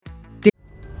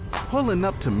Pulling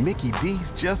up to Mickey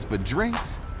D's just for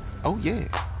drinks? Oh yeah,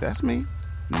 that's me.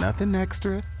 Nothing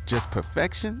extra, just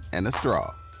perfection and a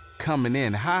straw. Coming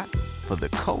in hot for the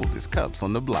coldest cups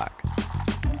on the block.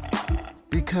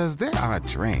 Because there are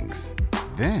drinks.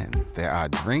 Then there are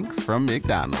drinks from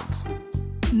McDonald's.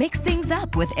 Mix things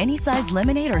up with any size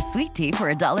lemonade or sweet tea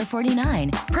for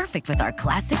 $1.49. Perfect with our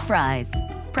classic fries.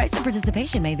 Price and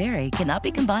participation may vary. Cannot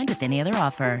be combined with any other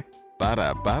offer.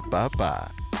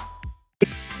 Ba-da-ba-ba-ba.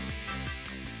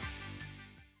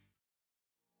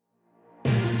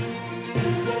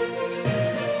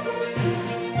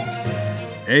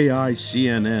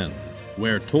 AICNN,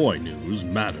 where toy news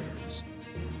matters.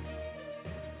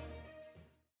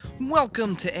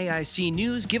 Welcome to AIC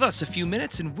News. Give us a few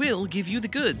minutes and we'll give you the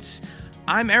goods.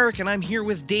 I'm Eric and I'm here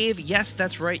with Dave. Yes,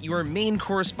 that's right. Your main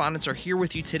correspondents are here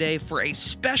with you today for a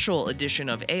special edition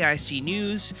of AIC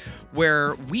News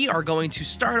where we are going to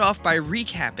start off by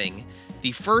recapping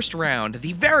the first round,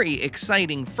 the very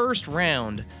exciting first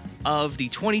round of the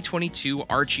 2022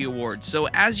 Archie Awards. So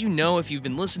as you know, if you've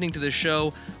been listening to the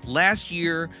show, last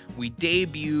year we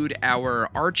debuted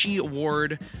our Archie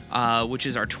Award, which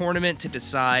is our tournament to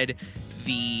decide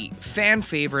the fan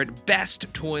favorite best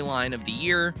toy line of the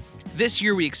year. This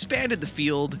year we expanded the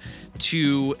field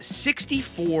to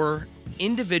 64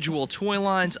 individual toy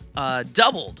lines,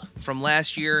 doubled from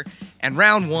last year, and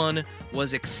round one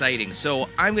was exciting. So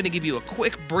I'm going to give you a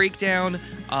quick breakdown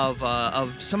of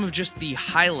some of just the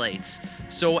highlights.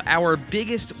 So our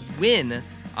biggest win,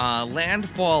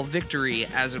 landfall victory,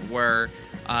 as it were,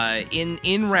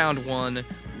 in round one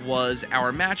was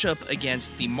our matchup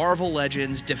against the Marvel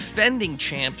Legends defending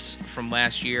champs from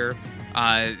last year.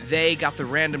 They got the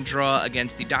random draw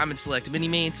against the Diamond Select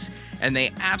Minimates, and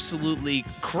they absolutely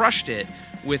crushed it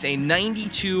with a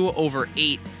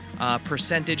 92/8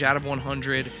 percentage out of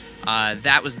 100.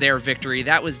 That was their victory.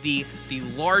 That was the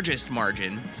largest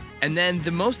margin. And then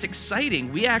the most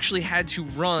exciting, we actually had to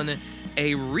run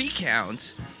a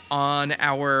recount on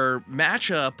our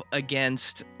matchup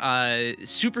against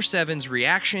Super 7's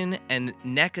Reaction and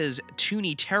NECA's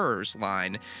Toonie Terrors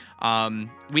line.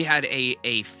 We had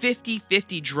a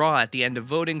 50-50 draw at the end of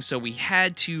voting, so we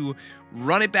had to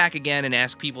run it back again and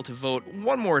ask people to vote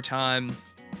one more time.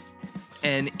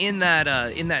 And in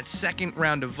that second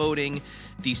round of voting,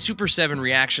 the Super 7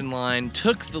 Reaction line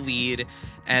took the lead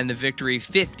and the victory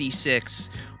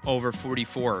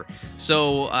 56/44.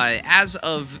 So as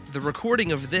of the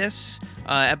recording of this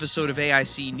episode of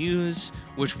AIC News,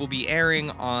 which will be airing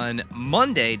on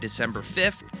Monday, December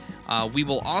 5th, we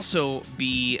will also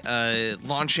be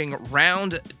launching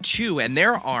round two, and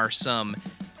there are some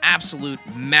absolute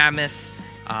mammoth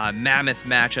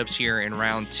matchups here in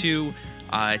round two.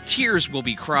 Tears will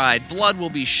be cried, blood will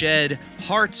be shed,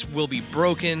 hearts will be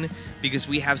broken, because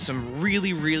we have some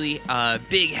really, really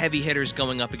big heavy hitters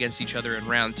going up against each other in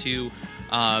round two.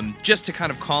 Just to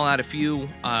kind of call out a few,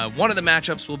 one of the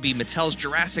matchups will be Mattel's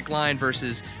Jurassic line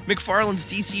versus McFarlane's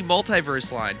DC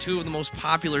Multiverse line. Two of the most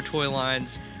popular toy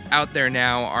lines out there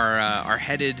now are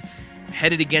headed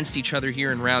against each other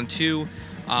here in round two.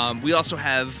 We also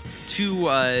have two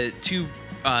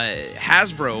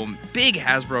big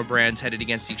Hasbro brands headed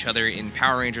against each other in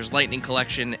Power Rangers Lightning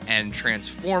Collection and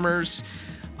Transformers.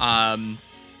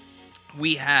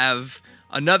 We have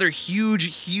another huge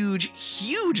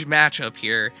matchup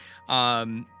here.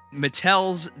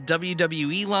 Mattel's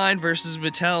WWE line versus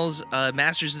Mattel's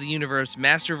Masters of the Universe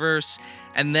Masterverse,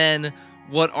 and then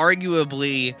what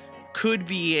arguably could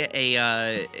be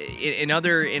in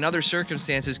other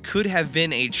circumstances could have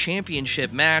been a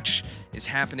championship match is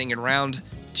happening in round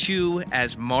two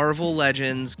as Marvel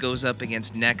Legends goes up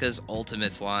against NECA's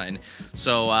Ultimates line.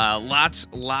 So lots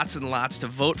and lots to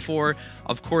vote for.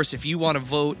 Of course, if you want to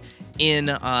vote in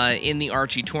the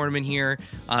Archie tournament here,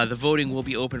 the voting will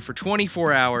be open for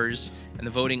 24 hours, and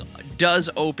the voting does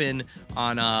open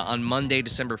on Monday,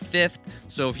 December 5th.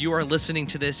 So if you are listening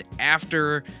to this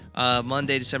after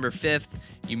Monday, December 5th,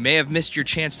 you may have missed your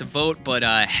chance to vote, but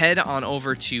head on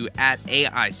over to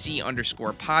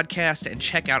 @AIC_podcast and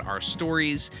check out our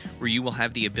stories where you will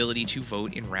have the ability to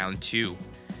vote in round two.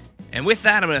 And with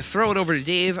that, I'm going to throw it over to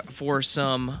Dave for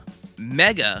some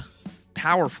mega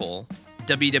powerful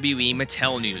WWE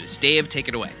Mattel news. Dave, take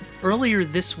it away. Earlier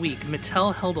this week,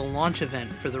 Mattel held a launch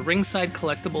event for the Ringside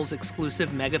Collectibles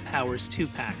exclusive Mega Powers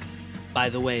 2-pack. By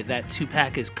the way, that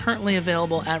 2-pack is currently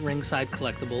available at Ringside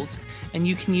Collectibles, and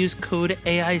you can use code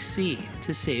AIC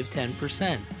to save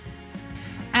 10%.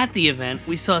 At the event,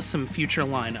 we saw some future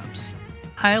lineups.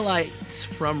 Highlights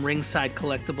from Ringside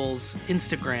Collectibles'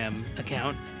 Instagram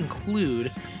account include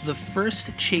the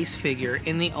first Chase figure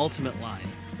in the Ultimate line,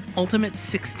 Ultimate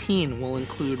 16 will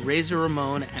include Razor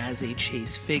Ramon as a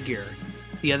chase figure.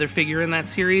 The other figure in that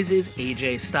series is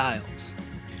AJ Styles.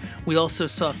 We also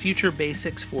saw future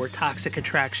basics for Toxic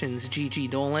Attractions Gigi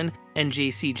Dolan and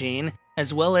JC Jane,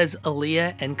 as well as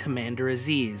Aaliyah and Commander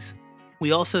Aziz.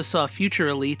 We also saw future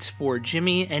elites for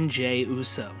Jimmy and Jay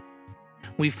Uso.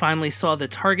 We finally saw the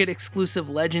Target exclusive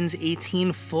Legends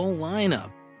 18 full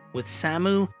lineup, with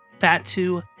Samu,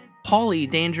 Fatu, Paulie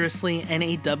Dangerously, and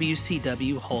a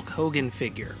WCW Hulk Hogan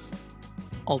figure.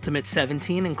 Ultimate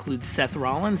 17 includes Seth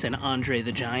Rollins and Andre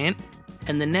the Giant,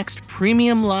 and the next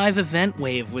premium live event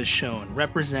wave was shown,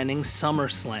 representing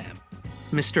SummerSlam.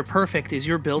 Mr. Perfect is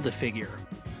your Build-A-Figure.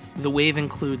 The wave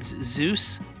includes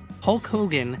Zeus, Hulk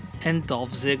Hogan, and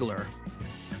Dolph Ziggler.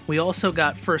 We also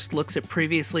got first looks at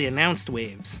previously announced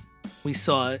waves. We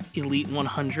saw Elite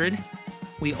 100.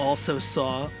 We also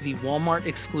saw the Walmart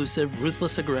exclusive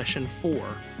Ruthless Aggression 4.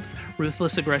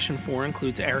 Ruthless Aggression 4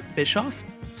 includes Eric Bischoff,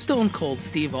 Stone Cold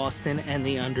Steve Austin, and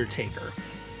The Undertaker.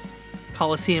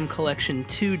 Coliseum Collection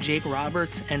 2 Jake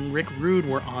Roberts and Rick Rude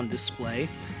were on display,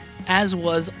 as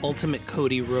was Ultimate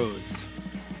Cody Rhodes.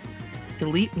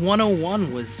 Elite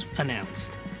 101 was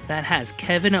announced. That has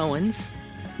Kevin Owens,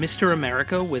 Mr.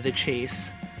 America with a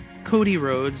chase, Cody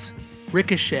Rhodes,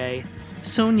 Ricochet,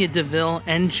 Sonya Deville,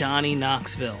 and Johnny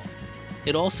Knoxville.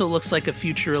 It also looks like a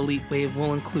future Elite Wave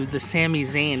will include the Sami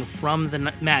Zayn from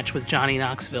the match with Johnny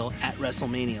Knoxville at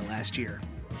WrestleMania last year.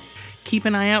 Keep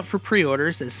an eye out for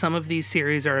pre-orders, as some of these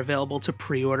series are available to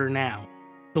pre-order now.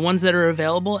 The ones that are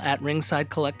available at Ringside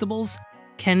Collectibles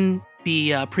can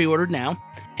be pre-ordered now,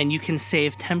 and you can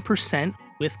save 10%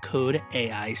 with code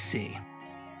AIC.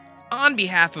 On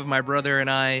behalf of my brother and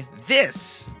I,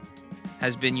 this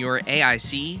has been your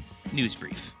AIC News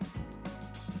Brief.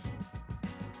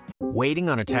 Waiting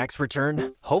on a tax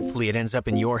return? Hopefully it ends up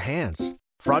in your hands.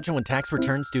 Fraudulent tax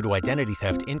returns due to identity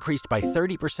theft increased by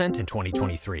 30% in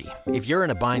 2023. If you're in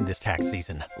a bind this tax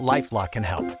season, LifeLock can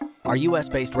help. Our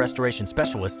U.S.-based restoration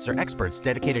specialists are experts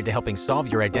dedicated to helping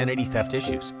solve your identity theft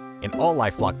issues. And all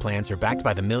LifeLock plans are backed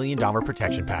by the $1 Million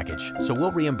Protection Package. So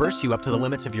we'll reimburse you up to the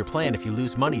limits of your plan if you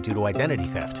lose money due to identity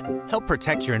theft. Help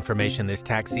protect your information this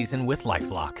tax season with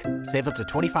LifeLock. Save up to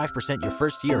 25% your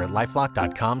first year at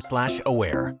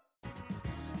LifeLock.com/aware.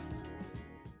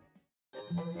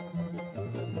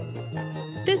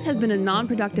 This has been a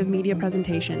non-productive media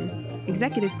presentation.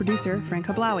 Executive producer Frank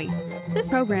Hablawi. This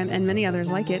program and many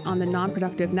others like it on the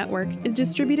Non-Productive Network is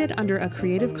distributed under a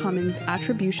Creative Commons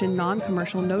Attribution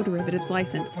Non-Commercial No Derivatives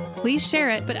license. Please share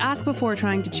it, but ask before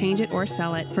trying to change it or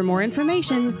sell it. For more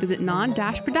information, visit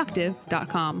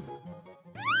non-productive.com.